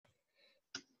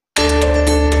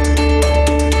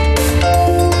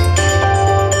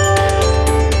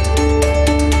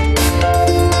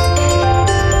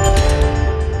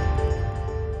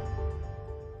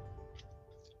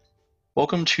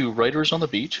Welcome to Writers on the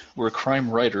Beat, where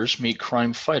crime writers meet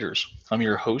crime fighters. I'm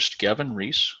your host, Gavin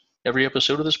Reese. Every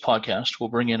episode of this podcast will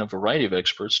bring in a variety of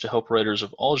experts to help writers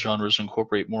of all genres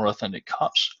incorporate more authentic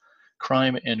cops,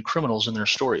 crime, and criminals in their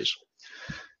stories.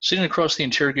 Sitting across the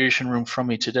interrogation room from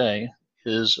me today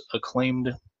is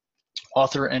acclaimed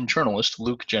author and journalist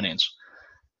Luke Jennings.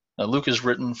 Luke has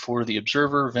written for The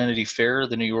Observer, Vanity Fair,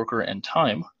 The New Yorker, and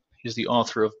Time. He's the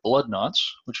author of Blood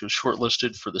Knots, which was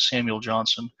shortlisted for the Samuel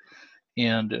Johnson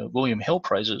and William Hill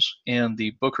Prizes, and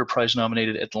the Booker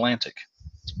Prize-nominated Atlantic.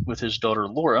 With his daughter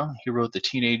Laura, he wrote the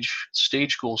teenage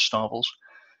stage ghost novels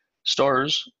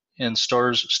Stars and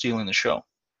Stars Stealing the Show.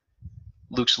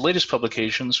 Luke's latest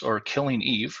publications are Killing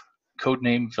Eve,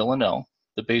 codename Villanelle,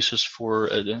 the basis for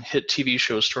a hit TV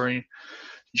show starring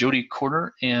Jodie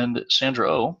Comer and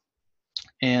Sandra Oh,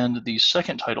 and the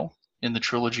second title in the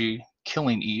trilogy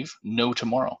Killing Eve, No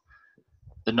Tomorrow.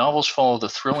 The novels follow the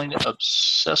thrilling,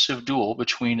 obsessive duel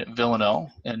between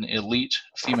Villanelle, an elite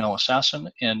female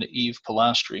assassin, and Eve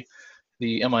Pilastri,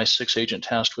 the MI6 agent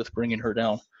tasked with bringing her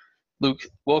down. Luke,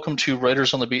 welcome to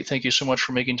Writers on the Beat. Thank you so much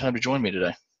for making time to join me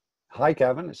today. Hi,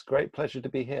 Gavin. It's a great pleasure to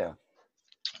be here.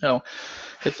 Now,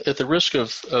 at the risk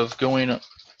of going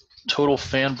total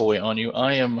fanboy on you,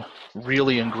 I am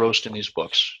really engrossed in these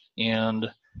books. And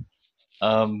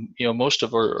most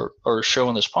of our show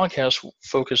in this podcast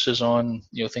focuses on,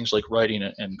 things like writing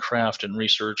and craft and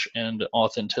research and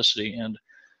authenticity. And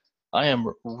I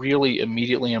am really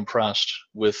immediately impressed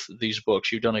with these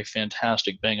books. You've done a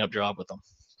fantastic bang-up job with them.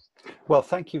 Well,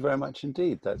 thank you very much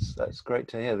indeed. That's great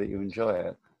to hear that you enjoy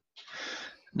it.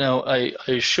 Now, I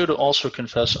should also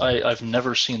confess, I've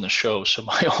never seen the show, so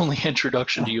my only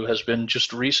introduction to you has been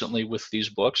just recently with these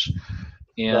books.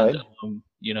 And, right.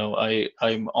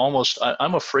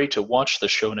 I'm afraid to watch the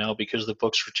show now because the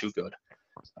books are too good.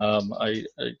 I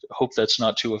hope that's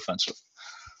not too offensive.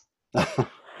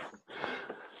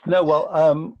 No,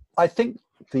 well, I think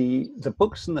the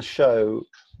books and the show,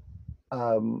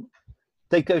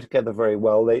 they go together very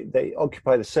well. They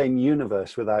occupy the same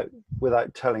universe without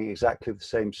telling exactly the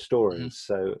same stories. Mm-hmm.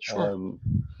 So, sure.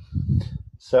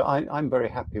 So I'm very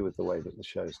happy with the way that the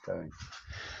show's going.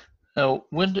 Now,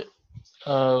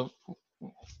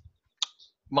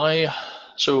 I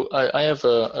have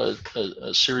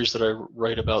a series that I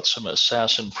write about some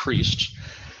assassin priests,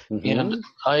 Mm-hmm. and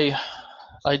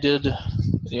I did,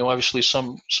 obviously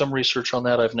some research on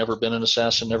that. I've never been an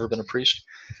assassin, never been a priest,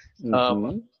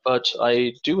 Mm-hmm. but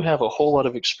I do have a whole lot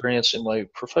of experience in my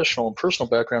professional and personal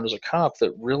background as a cop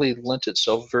that really lent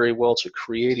itself very well to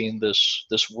creating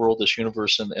this world, this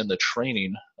universe, and the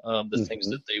training, the things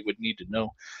that they would need to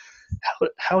know.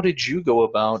 How did you go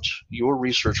about your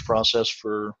research process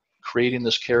for creating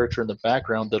this character in the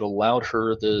background that allowed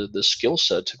her the skill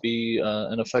set to be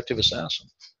an effective assassin?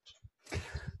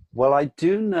 Well, I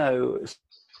do know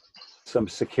some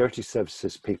security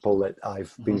services people that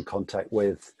I've been in contact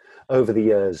with over the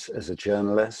years as a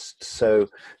journalist. So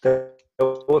there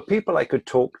were people I could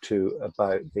talk to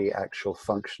about the actual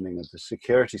functioning of the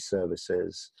security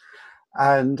services.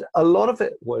 And a lot of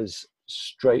it was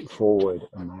straightforward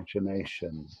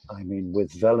imagination. I mean,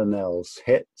 with Villanelle's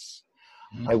hits,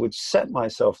 I would set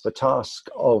myself the task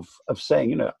of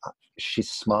saying, she's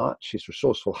smart, she's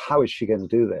resourceful. How is she going to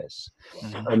do this?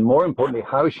 And more importantly,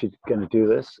 how is she going to do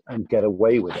this and get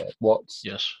away with it? What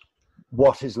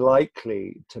are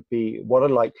likely to be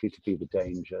the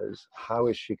dangers? How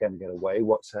is she going to get away?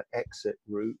 What's her exit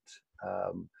route?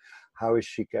 How is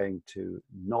she going to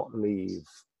not leave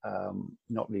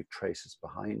traces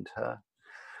behind her?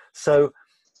 So,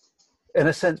 in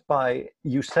a sense,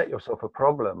 you set yourself a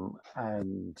problem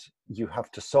and you have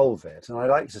to solve it. And I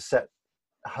like to set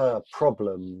her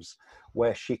problems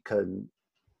where she can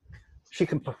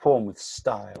perform with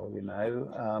style.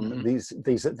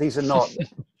 These are not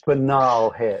banal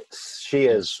hits. She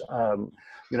is,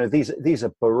 these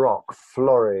are baroque,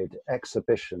 florid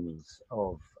exhibitions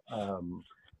of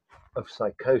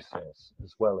psychosis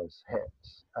as well as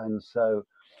hits, and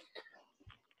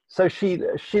so she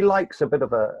likes a bit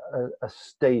of a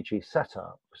stagey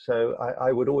setup. So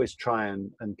I would always try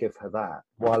and give her that,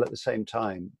 while at the same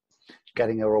time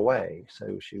getting her away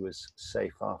so she was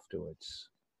safe afterwards.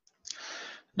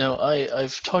 Now,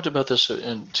 I've talked about this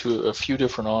to a few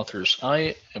different authors.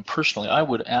 I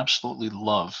would absolutely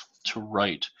love to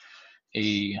write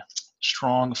a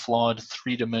strong, flawed,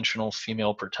 three-dimensional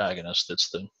female protagonist that's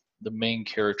the main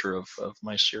character of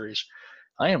my series.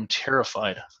 I am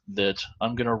terrified that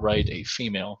I'm going to write a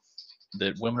female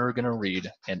that women are going to read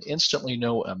and instantly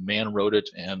know a man wrote it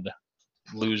and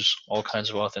lose all kinds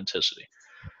of authenticity.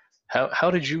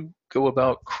 How did you go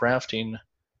about crafting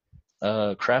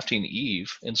crafting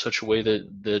Eve in such a way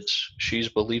that she's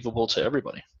believable to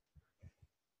everybody?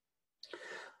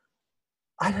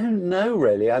 I don't know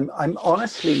really. I'm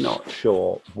honestly not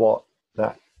sure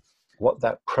that what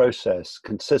that process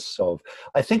consists of.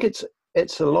 I think it's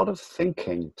a lot of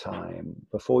thinking time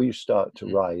before you start to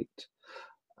write.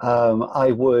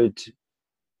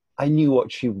 I knew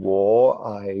what she wore.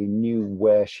 I knew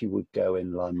where she would go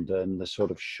in London, the sort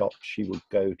of shops she would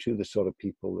go to, the sort of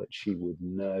people that she would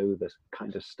know, the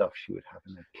kind of stuff she would have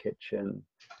in her kitchen.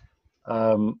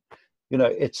 You know,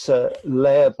 it's a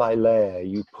layer by layer.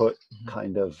 You put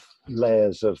kind of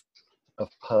layers of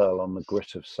pearl on the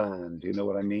grit of sand. You know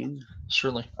what I mean?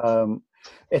 Certainly.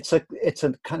 It's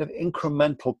a kind of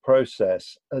incremental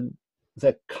process, and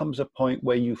there comes a point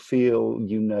where you feel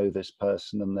you know this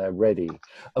person and they're ready.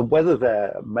 And whether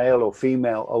they're male or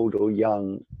female, old or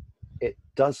young, it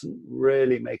doesn't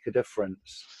really make a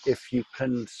difference. If you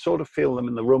can sort of feel them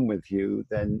in the room with you,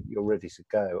 then you're ready to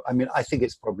go. I mean, I think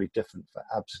it's probably different for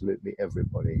absolutely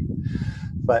everybody.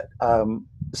 But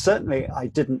certainly I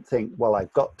didn't think, well,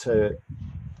 I've got to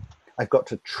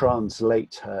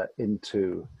translate her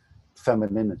into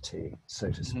femininity, so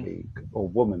to speak, or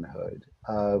womanhood.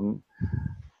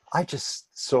 I just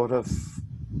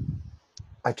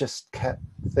kept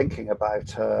thinking about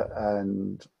her,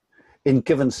 and in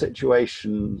given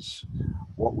situations,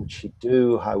 what would she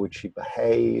do? How would she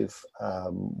behave?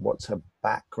 What's her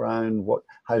background?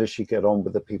 How does she get on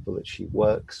with the people that she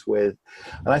works with?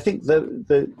 And I think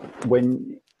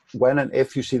when and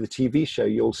if you see the TV show,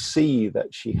 you'll see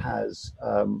that she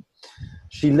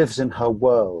lives in her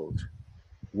world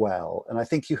well. And I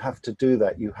think you have to do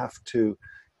that. You have to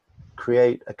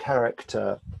create a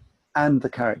character and the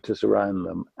characters around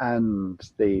them and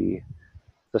the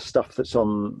stuff that's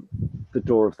on the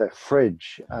door of their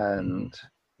fridge and,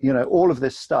 you know, all of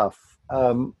this stuff.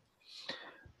 And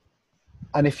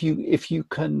if you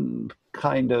can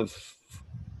kind of,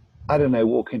 I don't know,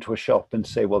 walk into a shop and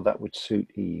say, well, that would suit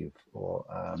Eve, or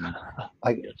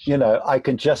I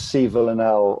can just see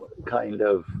Villanelle kind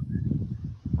of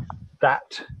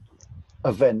that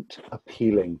event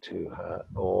appealing to her,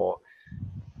 or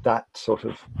that's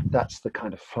the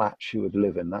kind of flat she would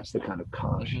live in, that's the kind of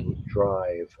car she would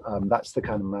drive, that's the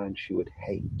kind of man she would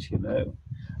hate, you know.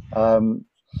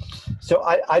 So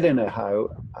I don't know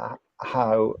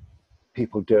how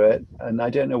people do it, and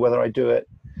I don't know whether I do it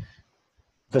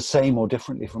the same or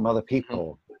differently from other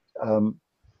people.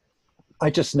 I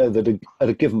just know that at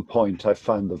a given point I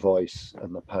found the voice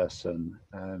and the person,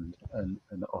 and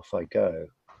off I go.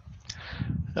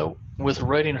 With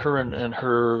writing her and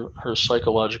her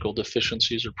psychological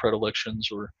deficiencies or predilections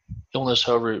or illness,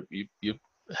 however you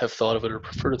have thought of it or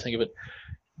prefer to think of it,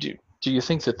 do you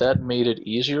think that made it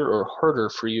easier or harder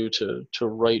for you to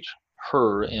write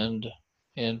her and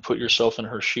put yourself in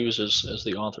her shoes as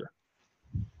the author?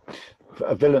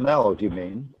 Villanelle, do you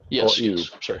mean? Yes, yes.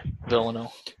 Sorry,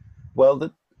 Villanelle. Well,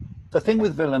 the thing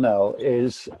with Villanelle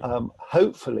is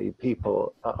hopefully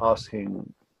people are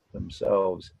asking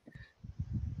themselves,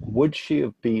 would she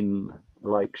have been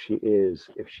like she is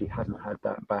if she hadn't had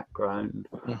that background?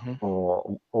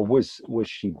 Or was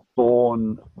she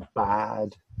born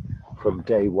bad from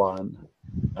day one?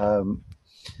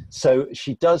 So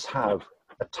she does have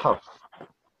a tough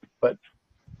but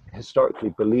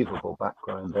historically believable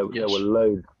background. There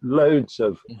were loads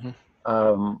of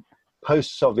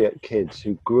post-Soviet kids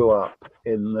who grew up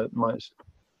in the most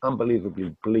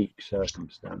unbelievably bleak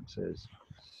circumstances,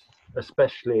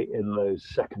 especially in those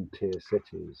second-tier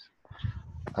cities,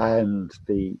 and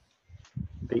the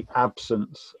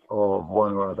absence of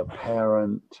one or other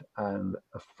parent, and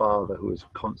a father who was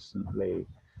constantly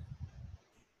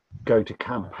going to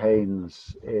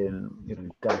campaigns in, you know,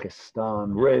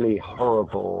 Dagestan, really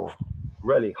horrible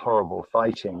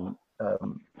fighting.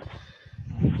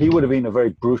 He would have been a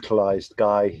very brutalized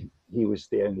guy. He was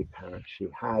the only parent she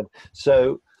had.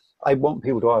 So I want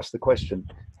people to ask the question,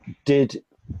 did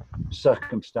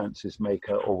circumstances make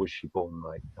her, or was she born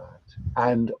like that?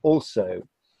 And also,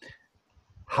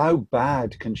 how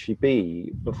bad can she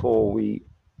be before we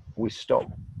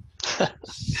stop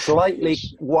slightly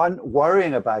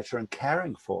worrying about her and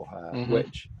caring for her,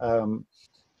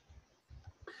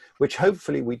 which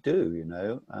hopefully we do, you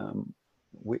know.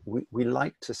 We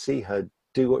like to see her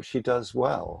do what she does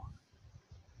well.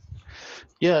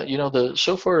 Yeah, you know,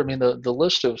 so far, I mean, the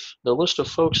list of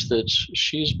folks that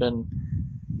she's been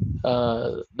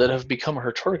that have become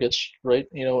her targets, right?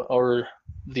 You know, are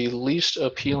the least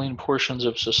appealing portions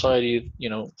of society. You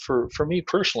know, for me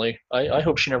personally, I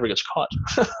hope she never gets caught.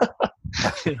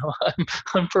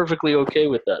 I'm perfectly okay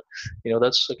with that.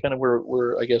 That's kind of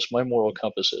where I guess my moral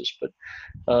compass is. But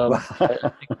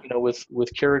I think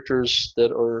with characters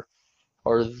that are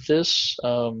this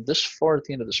far at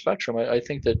the end of the spectrum, I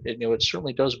think that it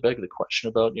certainly does beg the question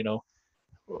about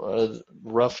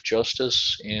rough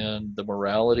justice and the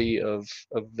morality of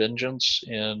vengeance,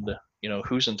 and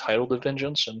who's entitled to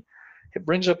vengeance. And it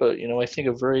brings up I think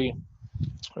a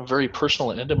very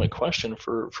personal and intimate question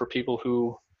for people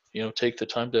who take the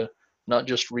time to not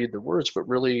just read the words, but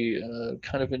really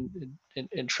kind of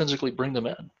intrinsically bring them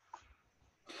in.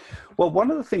 Well,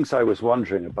 one of the things I was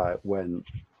wondering about when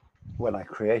I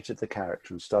created the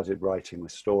character and started writing the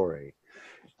story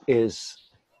is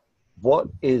what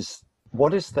is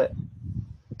the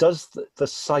does the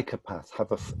psychopath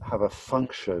have a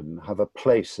function, have a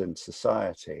place in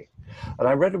society? And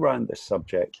I read around this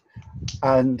subject,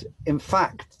 and in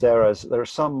fact there are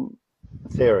some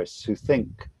theorists who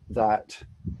think that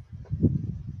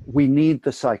we need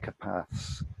the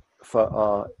psychopaths for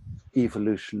our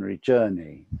evolutionary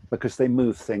journey because they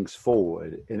move things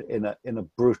forward in a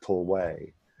brutal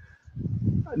way.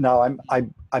 Now,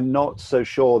 I'm not so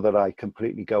sure that I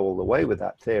completely go all the way with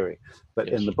that theory, but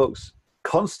Yes. in the books,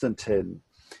 Constantine,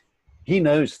 he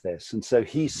knows this, and so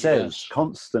he says Yes.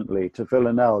 constantly to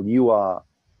Villanelle, "You are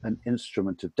an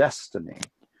instrument of destiny,"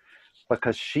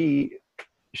 because she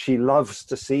loves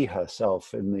to see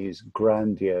herself in these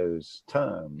grandiose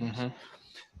terms.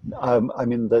 Mm-hmm. I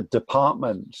mean, the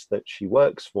department that she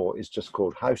works for is just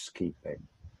called housekeeping.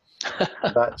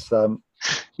 That's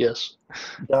Yes.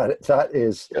 that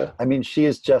is. Yeah. I mean, she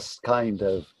is just kind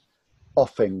of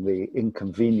offing the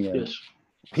inconvenient Yes.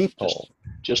 people.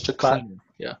 Just to clean.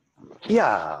 Yeah.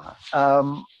 Yeah.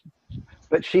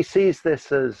 But she sees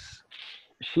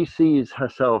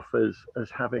herself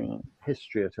as having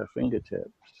history at her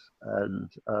fingertips, and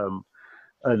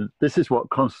this is what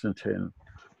Constantine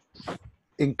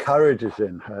encourages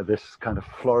in her, this kind of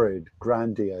florid,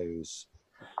 grandiose,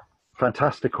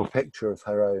 fantastical picture of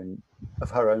her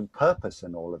own purpose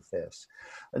in all of this.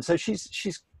 And so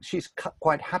she's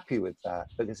quite happy with that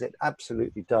because it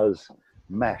absolutely does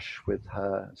mesh with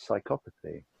her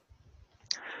psychopathy.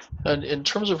 And in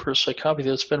terms of her psychopathy,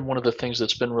 that's been one of the things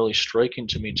that's been really striking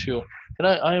to me too. And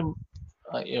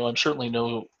I'm certainly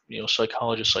no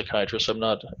psychologist, psychiatrist. I'm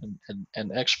not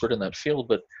an expert in that field,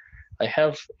 but I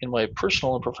have in my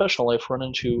personal and professional life run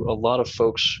into a lot of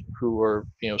folks who are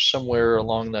somewhere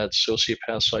along that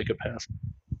sociopath psychopath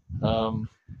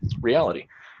reality.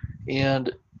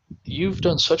 And you've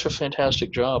done such a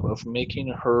fantastic job of making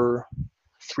her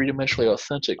three-dimensionally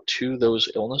authentic to those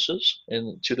illnesses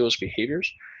and to those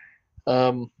behaviors.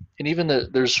 And even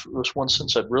there's one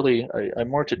sentence I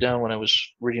marked it down when I was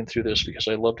reading through this because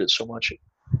I loved it so much.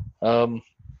 Um,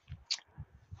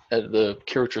 the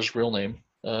character's real name,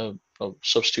 I'll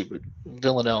substitute,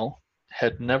 Villanelle,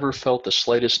 had never felt the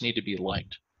slightest need to be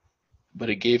liked, but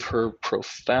it gave her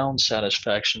profound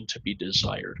satisfaction to be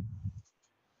desired.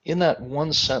 In that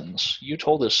one sentence, you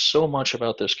told us so much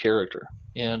about this character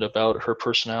and about her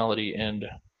personality and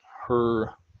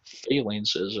her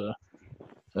failings as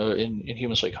in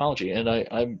human psychology, and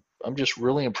I'm just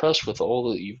really impressed with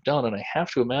all that you've done, and I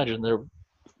have to imagine there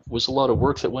was a lot of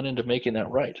work that went into making that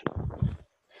right.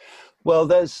 Well,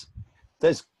 there's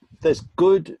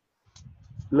good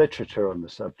literature on the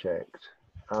subject.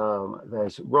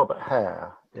 There's Robert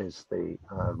Hare is the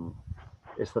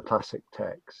classic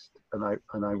text, and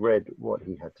I read what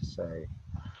he had to say.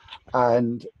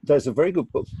 And there's a very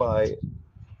good book by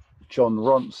John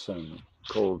Ronson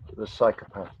called The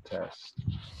Psychopath Test,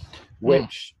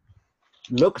 which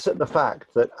looks at the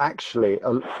fact that actually,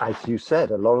 as you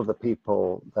said, a lot of the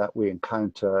people that we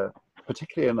encounter,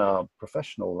 particularly in our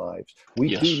professional lives,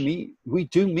 we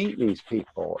do meet these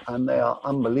people, and they are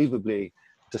unbelievably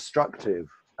destructive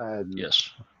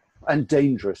and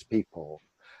dangerous people.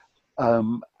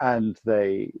 And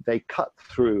they cut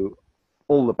through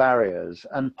all the barriers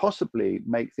and possibly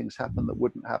make things happen that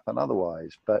wouldn't happen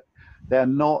otherwise. But they're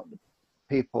not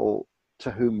people to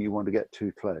whom you want to get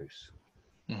too close.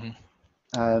 Mm-hmm.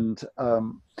 And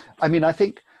I mean, I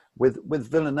think with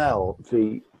Villanelle,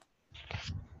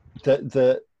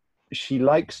 she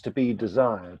likes to be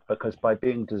desired because by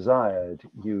being desired,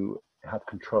 you have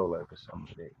control over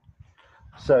somebody.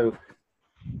 So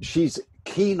she's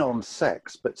keen on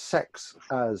sex, but sex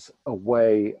as a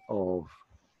way of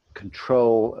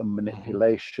control and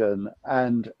manipulation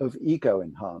and of ego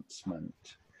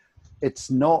enhancement. It's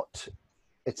not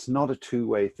a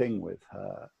two-way thing with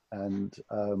her, and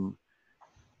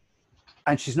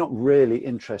she's not really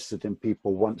interested in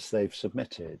people once they've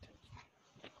submitted.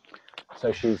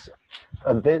 So she's,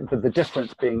 and then, but the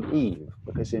difference being Eve,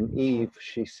 because in Eve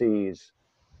she sees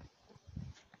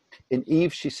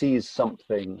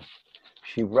something,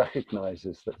 she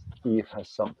recognizes that Eve has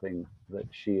something that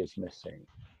she is missing.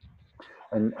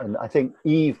 And I think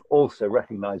Eve also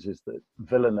recognizes that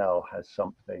Villanelle has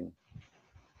something,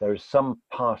 there is some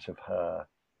part of her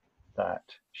that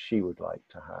she would like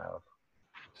to have.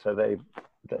 So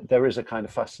there is a kind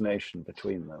of fascination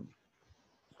between them.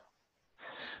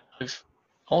 I've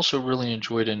also really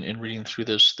enjoyed in reading through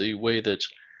this the way that,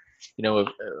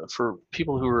 for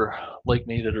people who are like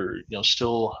me that are,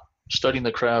 still studying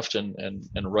the craft and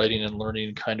writing and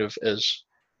learning kind of as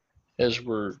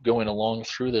we're going along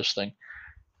through this thing.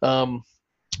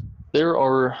 There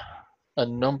are a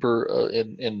number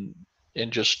in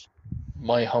just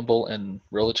my humble and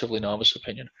relatively novice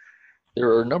opinion, there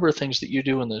are a number of things that you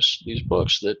do in these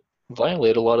books that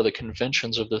violate a lot of the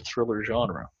conventions of the thriller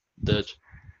genre. That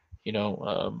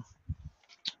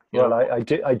well, I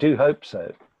do hope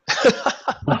so.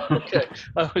 Okay,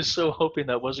 I was so hoping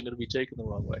that wasn't going to be taken the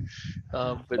wrong way.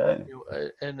 But No.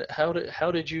 And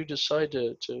how did you decide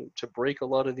to break a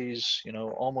lot of these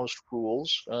almost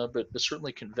rules, but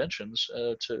certainly conventions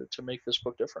to make this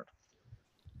book different?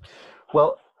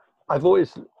 Well, I've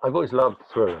always loved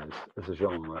thrillers as a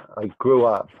genre. I grew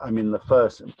up. I mean,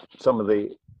 some of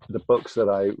the books that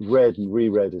I read and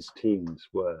reread as teens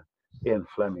were Ian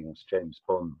Fleming's James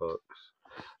Bond books.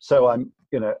 So I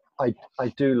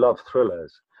do love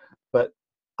thrillers, but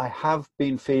I have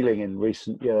been feeling in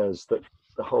recent years that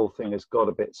the whole thing has got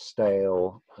a bit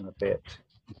stale and a bit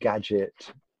gadget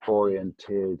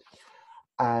oriented,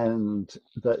 and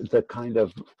the kind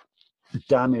of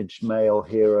damaged male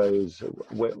heroes.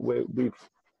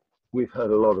 We've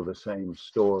heard a lot of the same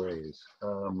stories.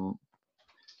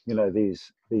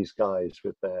 These guys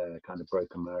with their kind of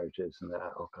broken marriages and their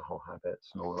alcohol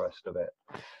habits and all the rest of it.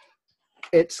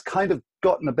 It's kind of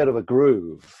gotten a bit of a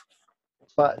groove,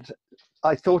 but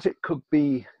I thought it could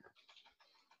be.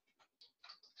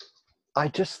 I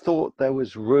just thought there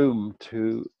was room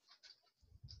to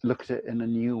look at it in a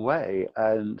new way.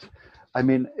 And I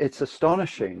mean, it's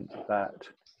astonishing that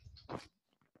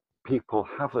people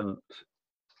haven't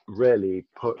really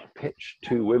pitched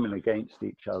two women against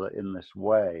each other in this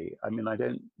way. I mean, I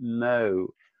don't know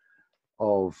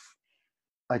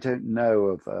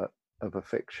of a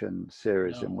fiction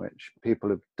series in which people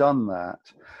have done that.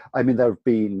 I mean, there have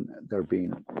been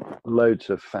loads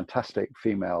of fantastic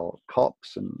female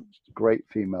cops and great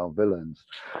female villains,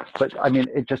 but I mean,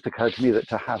 it just occurred to me that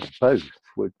to have both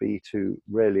would be to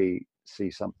really see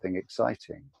something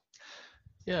exciting.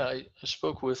 Yeah, I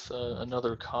spoke with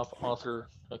another cop author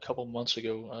a couple months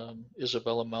ago,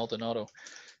 Isabella Maldonado,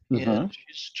 and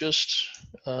she's just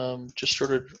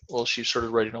started. Well, she started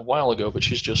writing a while ago, but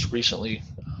she's just recently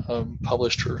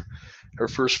published her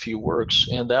first few works,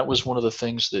 and that was one of the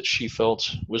things that she felt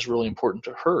was really important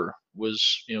to her.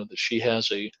 Was that she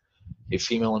has a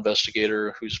female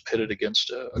investigator who's pitted against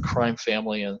a crime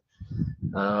family, and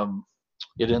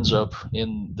it ends up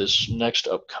in this next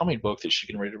upcoming book that she's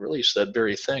getting ready to release, that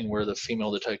very thing where the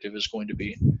female detective is going to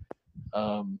be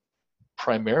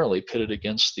primarily pitted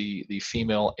against the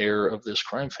female heir of this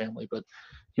crime family. But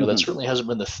that certainly hasn't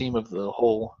been the theme of the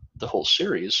whole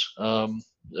series.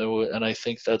 And I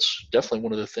think that's definitely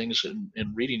one of the things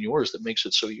in reading yours that makes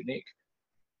it so unique.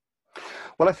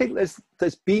 Well, I think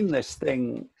there's been this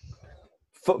thing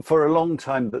for a long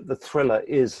time that the thriller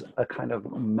is a kind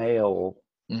of male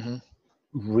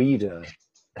reader,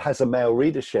 has a male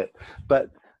readership, but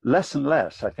less and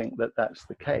less I think that's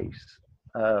the case.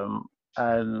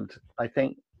 And I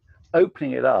think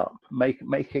opening it up,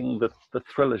 making the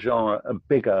thriller genre a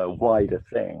bigger, wider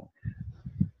thing,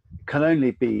 can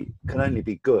only be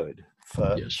good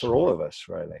for all of us,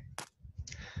 really.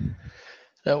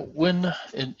 Now, when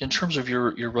in terms of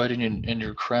your writing and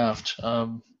your craft,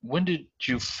 when did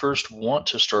you first want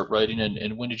to start writing,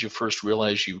 and when did you first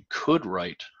realize you could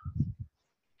write?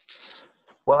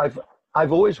 Well,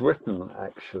 I've always written,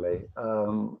 actually.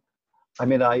 I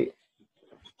mean,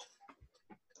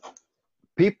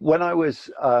 when I was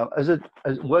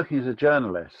working as a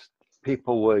journalist,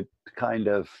 people would kind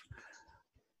of,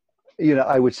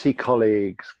 I would see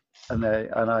colleagues, and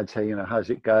I'd say, how's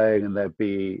it going? And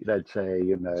they'd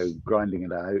say, grinding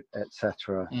it out,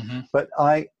 etc. But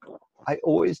I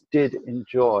always did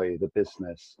enjoy the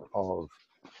business of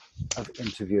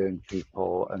interviewing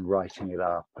people and writing it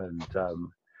up and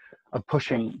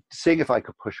seeing if I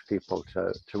could push people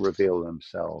to reveal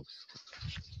themselves.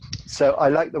 So I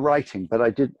like the writing, but I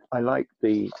like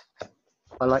the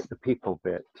people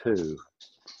bit too.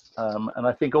 And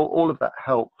I think all of that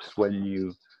helps when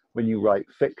you when you write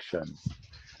fiction,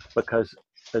 because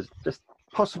there's just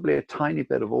possibly a tiny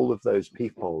bit of all of those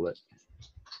people that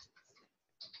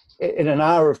in an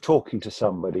hour of talking to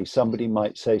somebody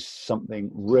might say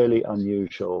something really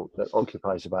unusual that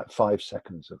occupies about 5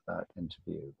 seconds of that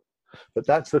interview. But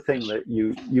that's the thing that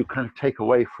you kind of take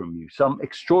away from you. Some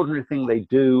extraordinary thing they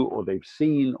do, or they've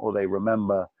seen, or they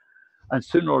remember, and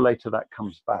sooner or later that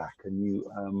comes back. And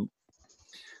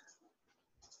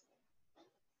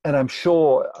and I'm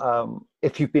sure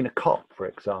if you've been a cop, for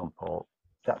example,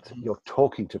 that you're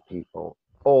talking to people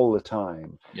all the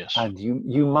time, yes, and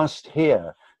you must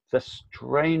hear the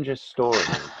strangest stories.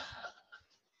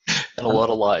 And a lot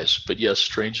of lies, but yes,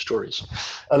 strange stories.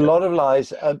 A lot of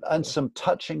lies and some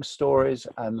touching stories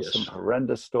and Yes. some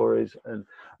horrendous stories.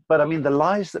 But I mean, the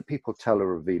lies that people tell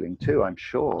are revealing too, I'm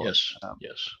sure. Yes,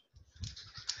 yes.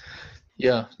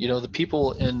 Yeah, the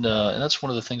people and that's one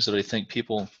of the things that I think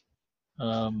people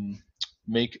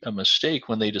make a mistake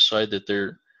when they decide that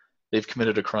they've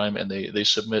committed a crime and they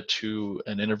submit to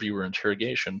an interview or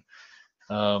interrogation.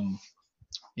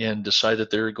 And decide that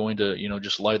they're going to,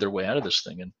 just lie their way out of this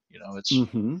thing. And, it's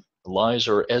lies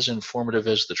are as informative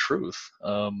as the truth.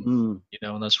 And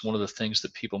that's one of the things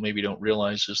that people maybe don't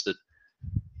realize is that,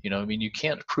 you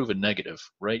can't prove a negative,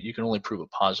 right? You can only prove a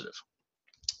positive.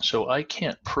 So I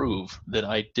can't prove that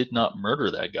I did not murder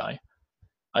that guy.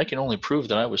 I can only prove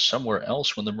that I was somewhere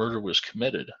else when the murder was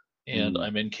committed, and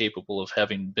I'm incapable of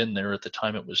having been there at the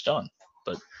time it was done.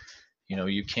 But,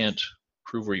 you can't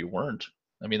prove where you weren't.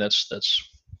 I mean, that's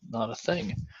not a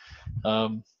thing.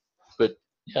 But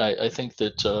yeah, I think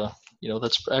that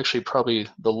that's actually probably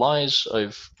the lies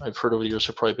I've heard over the years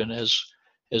have probably been as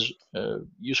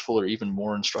useful or even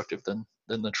more instructive than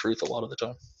the truth a lot of the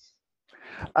time.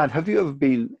 And have you ever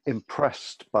been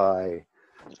impressed by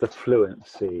the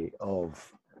fluency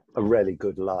of a really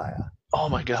good liar? Oh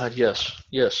my God, yes.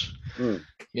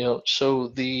 So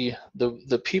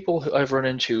the people who I've run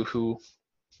into who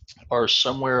are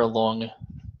somewhere along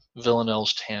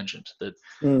Villanelle's tangent, that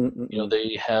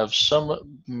they have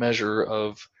some measure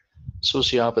of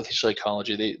sociopathy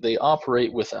psychology. They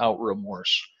operate without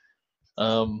remorse.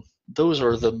 Those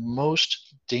are the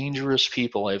most dangerous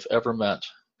people I've ever met,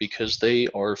 because they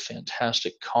are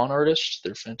fantastic con artists,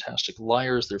 they're fantastic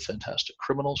liars, they're fantastic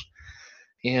criminals,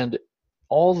 and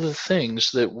all the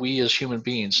things that we as human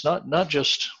beings, not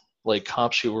just like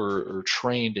cops who are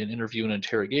trained in interview and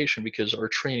interrogation, because our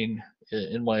training,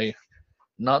 in my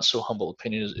not so humble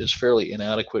opinion, is fairly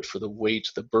inadequate for the weight,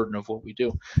 the burden of what we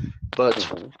do.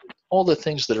 But all the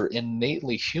things that are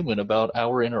innately human about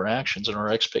our interactions and our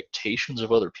expectations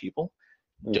of other people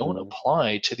don't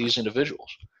apply to these individuals.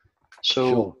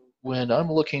 So when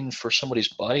I'm looking for somebody's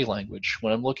body language,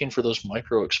 when I'm looking for those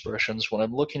micro expressions, when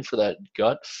I'm looking for that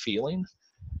gut feeling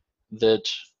that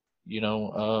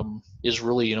is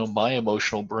really my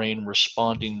emotional brain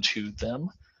responding to them,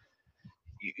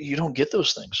 you don't get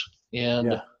those things.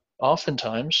 And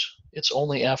oftentimes it's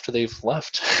only after they've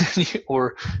left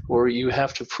or you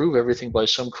have to prove everything by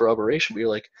some corroboration, but you're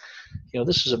like,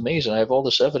 this is amazing, I have all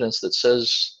this evidence that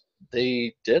says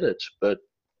they did it, but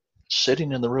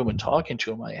sitting in the room and talking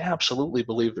to them, I absolutely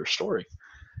believe their story.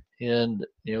 And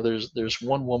there's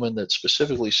one woman that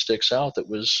specifically sticks out that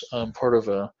was part of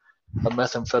a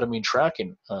methamphetamine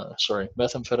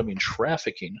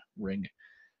trafficking ring.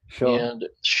 And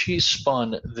she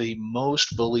spun the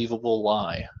most believable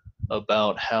lie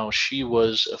about how she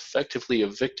was effectively a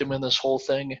victim in this whole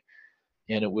thing,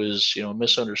 and it was a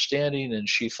misunderstanding, and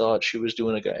she thought she was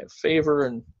doing a guy a favor.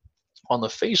 And on the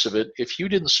face of it, if you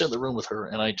didn't sit in the room with her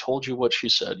and I told you what she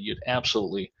said, you'd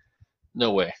absolutely,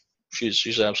 no way,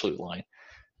 she's absolutely lying.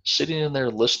 Sitting in there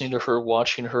listening to her,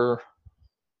 watching her,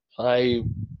 I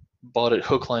bought it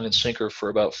hook, line, and sinker for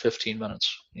about 15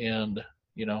 minutes. And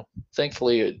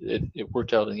thankfully it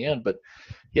worked out in the end. But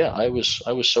yeah, I was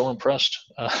so impressed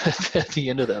at the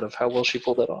end of that, of how well she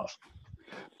pulled that off.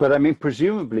 But I mean,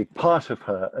 presumably part of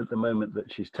her at the moment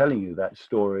that she's telling you that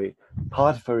story,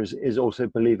 part of her is also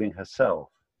believing herself.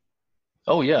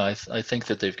 Oh yeah, I think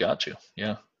that they've got to.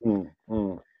 Yeah.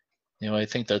 I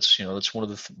think that's that's one of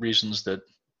the reasons that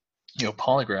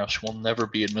polygraphs will never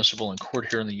be admissible in court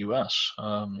here in the U.S.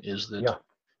 Is that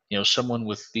someone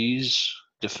with these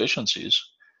deficiencies,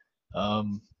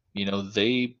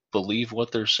 they believe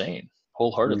what they're saying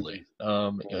wholeheartedly,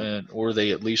 or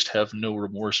they at least have no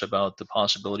remorse about the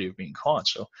possibility of being caught.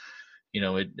 So,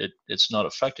 it's not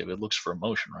effective. It looks for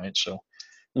emotion, right? So,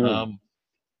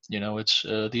 it's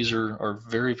these are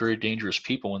very, very dangerous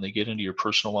people when they get into your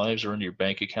personal lives or into your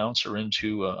bank accounts or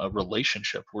into a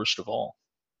relationship. Worst of all.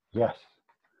 Yes,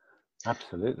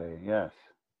 absolutely. Yes.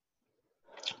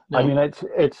 No. I mean,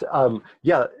 it's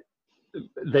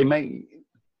they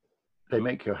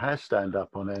make your hair stand up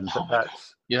on end. Oh But my God.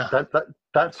 Yeah.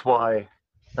 that's why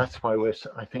I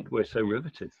think we're so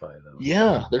riveted by them.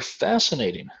 Yeah, they're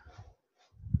fascinating.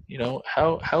 You know,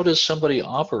 how does somebody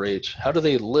operate? How do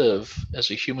they live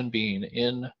as a human being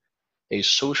in a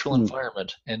social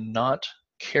environment and not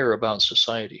care about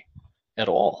society at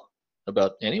all,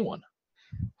 about anyone?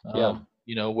 Yeah.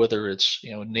 You know, whether it's,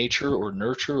 you know, nature or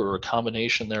nurture or a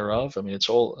combination thereof. I mean, it's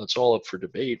all up for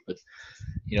debate. But,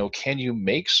 you know, can you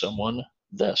make someone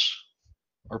this?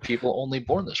 Are people only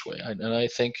born this way? And I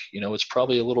think, you know, it's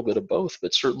probably a little bit of both,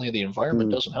 but certainly the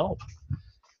environment doesn't help.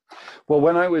 Well,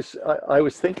 when I was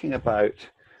thinking about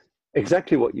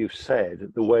exactly what you've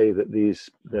said, the way that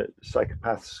that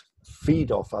psychopaths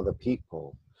feed off other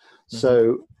people.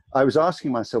 So I was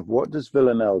asking myself, what does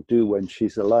Villanelle do when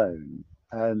she's alone?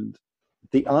 And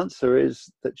the answer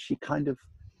is that she kind of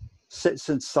sits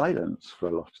in silence for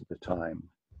a lot of the time,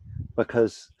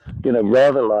 because, you know,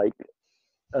 rather like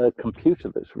a computer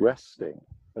that's resting,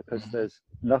 because there's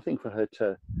nothing for her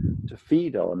to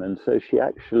feed on, and so she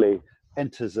actually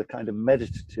enters a kind of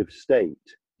meditative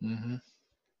state in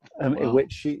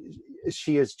which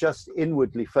she is just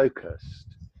inwardly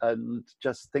focused and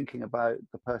just thinking about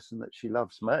the person that she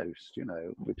loves most, you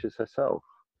know, which is herself.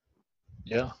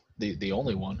 Yeah, the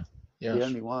only one. Yes. The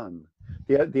only one.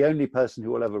 The only person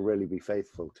who will ever really be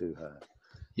faithful to her.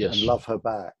 Yes. And love her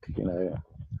back, you know.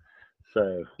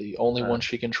 So the only one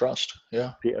she can trust.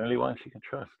 Yeah. The only one she can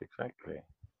trust, exactly.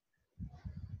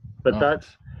 But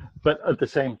but at the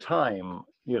same time,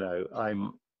 you know,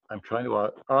 I'm trying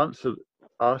to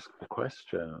ask the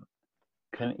question,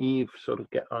 can Eve sort of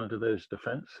get under those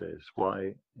defenses?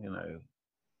 Why, you know,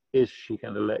 is she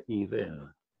going to let Eve in?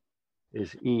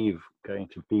 Is Eve going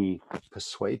to be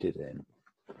persuaded in?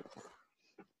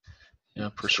 Yeah,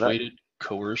 persuaded,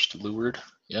 coerced, lured.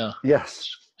 Yeah. Yes.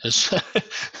 It's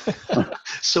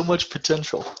so much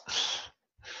potential.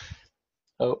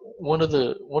 One of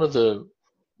the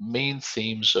main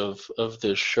themes of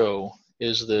this show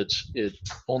is that it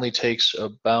only takes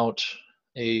about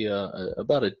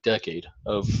a decade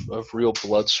of real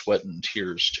blood, sweat, and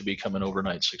tears to become an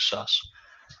overnight success.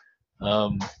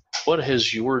 What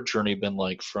has your journey been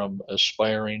like from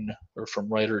aspiring or from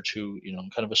writer to, you know,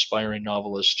 kind of aspiring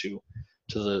novelist to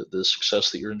the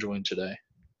success that you're enjoying today?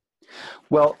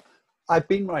 Well, I've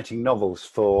been writing novels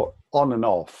for on and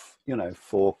off, you know,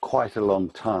 for quite a long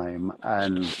time,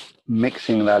 and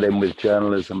mixing that in with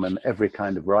journalism and every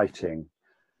kind of writing.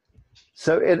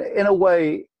 So in a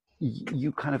way,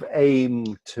 you kind of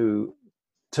aim to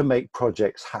make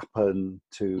projects happen,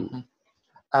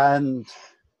 and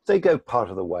they go part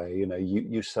of the way. You know,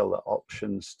 you sell the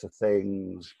options to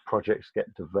things, projects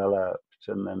get developed,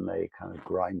 and then they kind of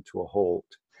grind to a halt.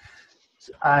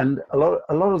 And a lot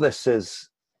of this is,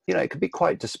 you know, it can be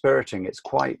quite dispiriting. It's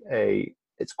quite a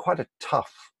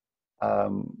tough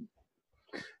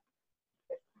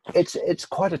it's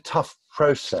quite a tough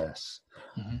process.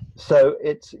 So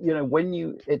it's, you know,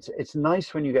 when it's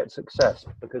nice when you get success,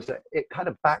 because it kind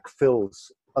of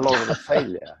backfills a lot of the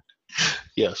failure.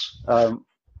 Yes.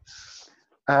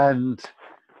 And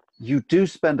you do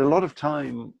spend a lot of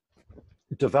time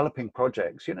developing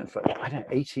projects, you know, for, I don't know,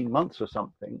 18 months or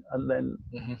something, and then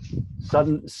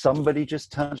somebody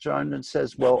just turns around and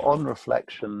says, well, on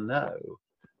reflection, no.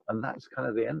 And that's kind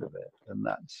of the end of it. And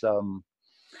that's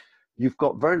you've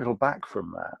got very little back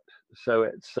from that. So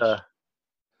it's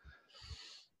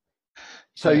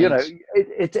so, you know,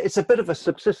 it's a bit of a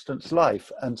subsistence life.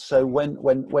 And so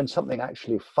when something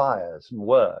actually fires and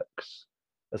works,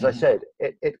 as I said,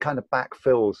 it kind of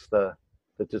backfills the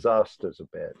disasters a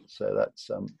bit. So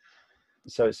that's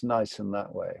so it's nice in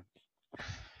that way.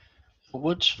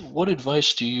 What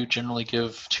advice do you generally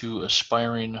give to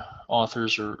aspiring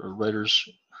authors or writers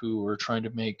who are trying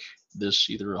to make this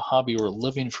either a hobby or a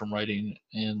living from writing,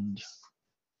 and,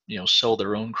 you know, sell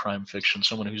their own crime fiction,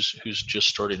 someone who's just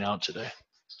starting out today?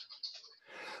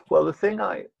 Well, the thing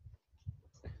I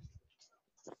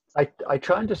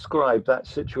try and describe that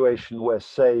situation where,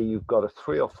 say, you've got a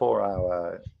 3 or 4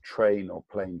 hour train or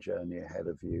plane journey ahead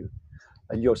of you,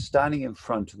 and you're standing in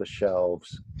front of the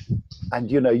shelves, and,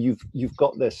 you know, you've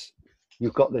got this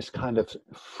kind of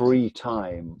free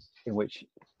time in which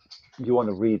you want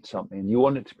to read something, and you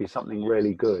want it to be something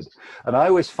really good. And I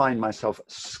always find myself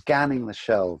scanning the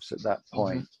shelves at that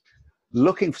point,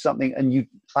 looking for something, and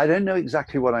I don't know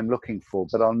exactly what I'm looking for,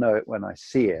 but I'll know it when I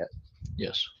see it.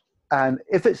 Yes. And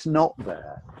if it's not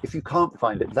there, if you can't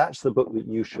find it, that's the book that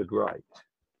you should write.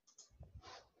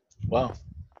 Wow.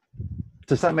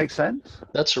 Does that make sense?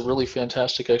 That's a really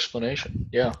fantastic explanation.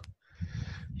 Yeah.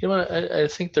 You know, I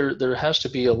think there has to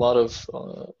be a lot of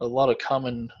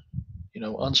common,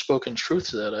 unspoken truth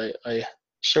to that. I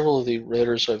several of the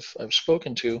writers I've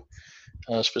spoken to,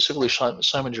 specifically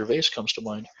Simon Gervais comes to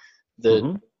mind, that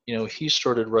Mm-hmm. he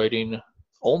started writing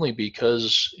only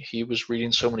because he was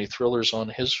reading so many thrillers on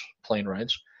his plane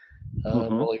rides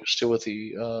Mm-hmm. while he was still with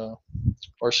the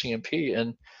RCMP,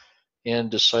 and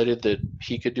decided that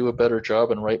he could do a better job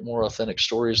and write more authentic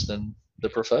stories than the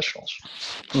professionals.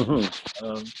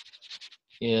 Mm-hmm.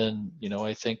 And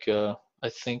I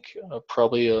think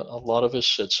probably a lot of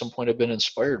us at some point have been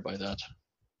inspired by that.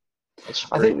 That's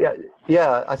I great. think that,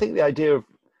 yeah, I think the idea of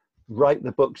write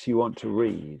the books you want to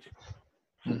read,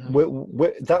 Hmm.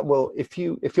 that will, if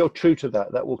you're true to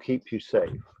that, that will keep you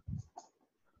safe.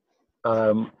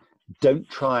 Um, don't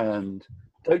try and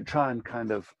kind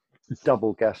of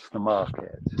double guess the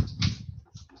market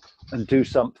and do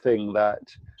something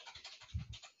that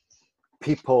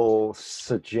people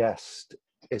suggest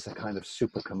is a kind of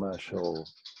super commercial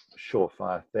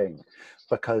surefire thing,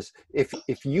 because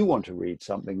if you want to read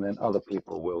something, then other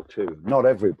people will too. Not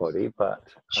everybody, but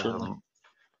Certainly.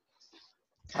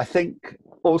 I think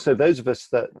also those of us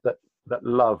that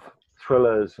love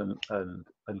thrillers and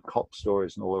cop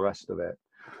stories and all the rest of it,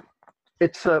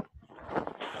 it's a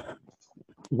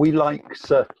we like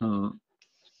certain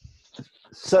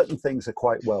things are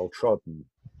quite well trodden.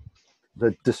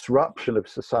 The disruption of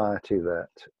society that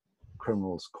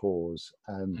criminals cause,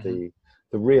 and Hmm.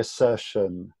 the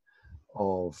reassertion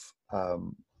of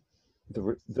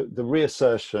the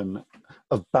reassertion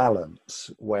of balance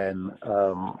when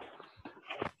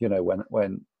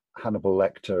when Hannibal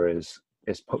Lecter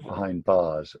is put behind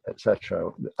bars,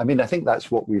 etc. I mean, I think that's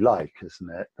what we like, isn't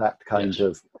it? That kind Yes.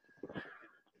 of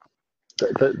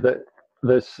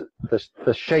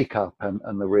the shake up and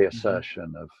the Hmm.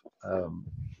 reassertion of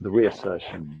the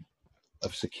reassertion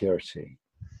of security.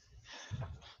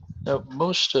 Now,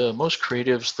 most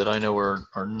creatives that I know are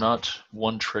not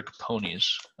one trick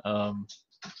ponies.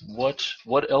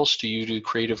 What else do you do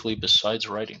creatively besides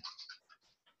writing?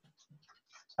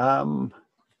 Um,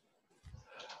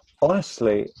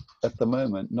 Honestly, at the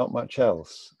moment, not much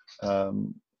else.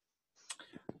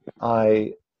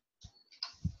 I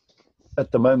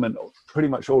At the moment, pretty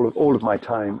much all of my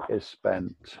time is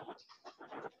spent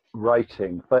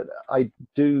writing, but I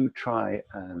do try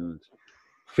and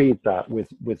feed that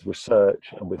with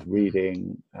research and with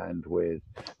reading and with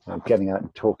getting out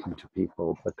and talking to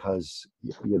people, because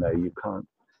you've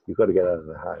got to get out of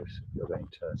the house if you're going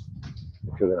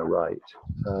to write.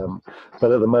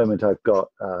 But at the moment, I've got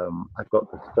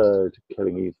the third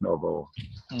Killing Eve novel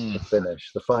Mm. to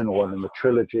finish, the final one in the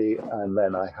trilogy, and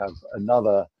then I have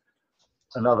another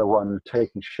one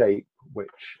taking shape, which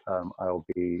I'll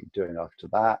be doing after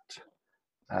that,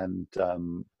 and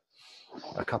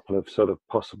a couple of sort of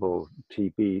possible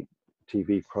TV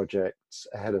projects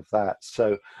ahead of that.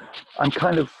 So I'm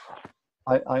kind of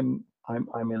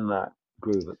I'm in that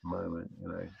groove at the moment.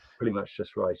 Pretty much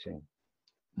just writing.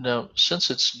 Now, since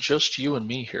it's just you and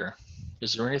me here,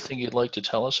 is there anything you'd like to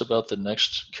tell us about the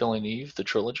next Killing Eve, the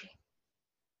trilogy?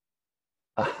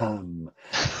 Um,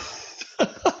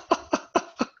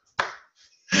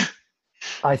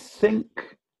 I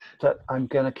think that I'm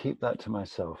going to keep that to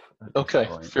myself at this Okay,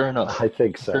 point. fair enough. I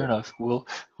think Fair so. enough. We'll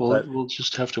But we'll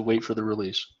just have to wait for the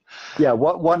release. yeah,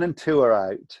 what 1 and 2 are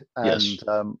out, Yes.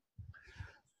 and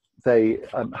they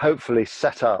hopefully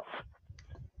set up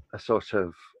a sort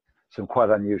of some quite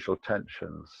unusual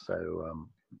tensions. So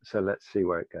let's see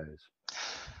where it goes.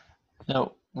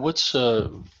 Now, what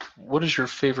is your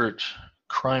favorite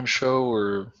crime show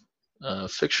or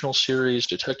fictional series,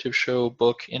 detective show,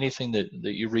 book, anything that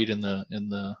you read in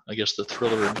the I guess the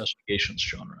thriller investigations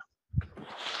genre?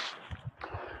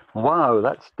 Wow,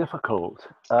 that's difficult.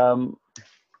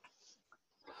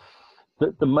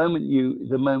 The moment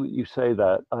you say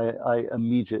that, I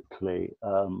immediately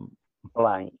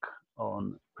blank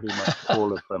on pretty much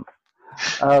all of them.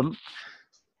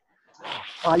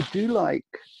 I do like.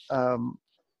 I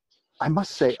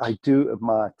must say, I do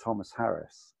admire Thomas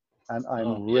Harris, and Oh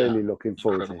I'm yeah, really looking it's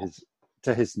forward incredible.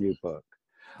 to his new book.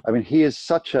 I mean, he is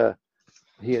such a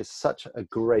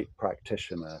great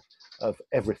practitioner of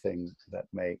everything that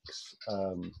makes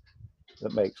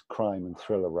crime and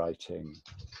thriller writing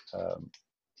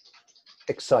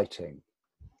exciting.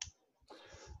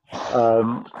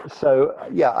 So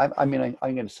yeah, I mean,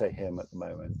 I'm going to say him at the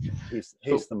moment. He's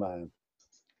So the man.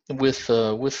 with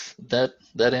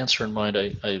that answer in mind,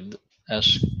 I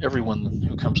ask everyone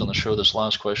who comes on the show this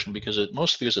last question because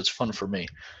mostly because it's fun for me.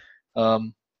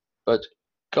 But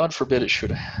God forbid it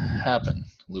should happen,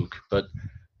 Luke. But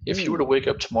if you were to wake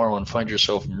up tomorrow and find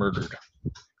yourself murdered,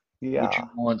 Would you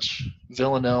want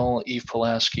Villanelle, Eve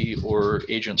Pulaski, or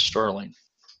Agent Starling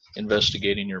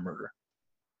investigating your murder?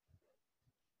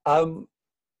 I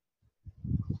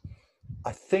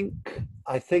think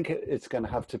it's going to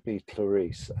have to be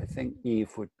Clarice. I think Eve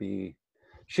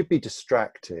should be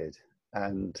distracted,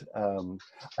 and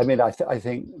I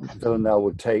think Villanelle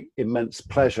would take immense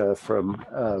pleasure from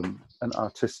an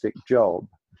artistic job,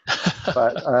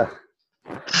 but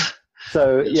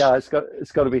so yes.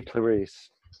 It's got to be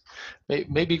Clarice.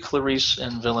 Maybe Clarice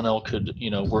and Villanelle could,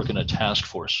 work in a task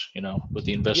force, with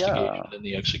the investigation and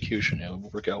the execution. It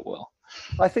would work out well.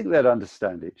 I think they'd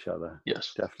understand each other.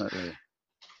 Yes, definitely.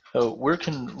 Where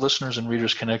can listeners and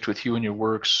readers connect with you and your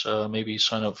works? Maybe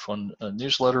sign up for a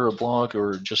newsletter, a blog,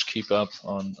 or just keep up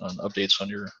on updates on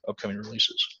your upcoming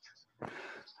releases?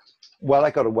 Well,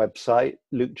 I got a website,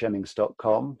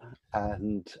 lukejennings.com,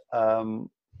 and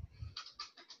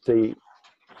the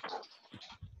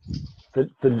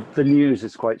news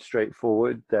is quite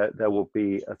straightforward. There will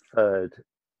be a third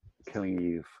Killing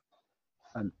Eve,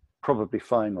 and probably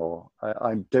final.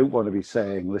 I don't want to be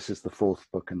saying this is the fourth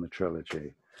book in the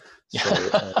trilogy.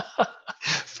 So,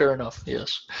 fair enough.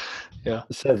 Yes. Yeah.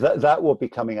 So that will be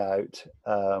coming out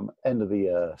end of the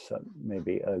year, so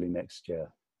maybe early next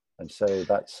year, and so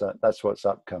that's what's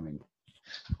upcoming.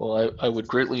 Well, I would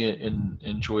greatly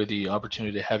enjoy the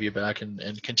opportunity to have you back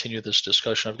and continue this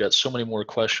discussion. I've got so many more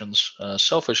questions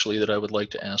selfishly that I would like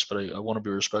to ask, but I want to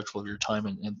be respectful of your time,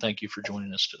 and thank you for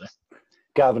joining us today.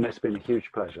 Gavin, it's been a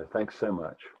huge pleasure. Thanks so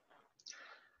much.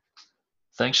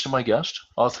 Thanks to my guest,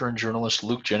 author and journalist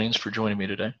Luke Jennings, for joining me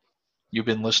today. You've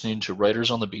been listening to Writers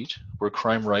on the Beat, where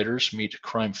crime writers meet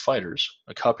crime fighters,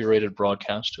 a copyrighted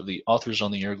broadcast of the Authors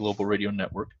on the Air Global Radio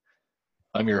Network.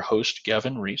 I'm your host,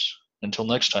 Gavin Reese. Until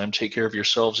next time, take care of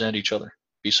yourselves and each other.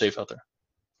 Be safe out there.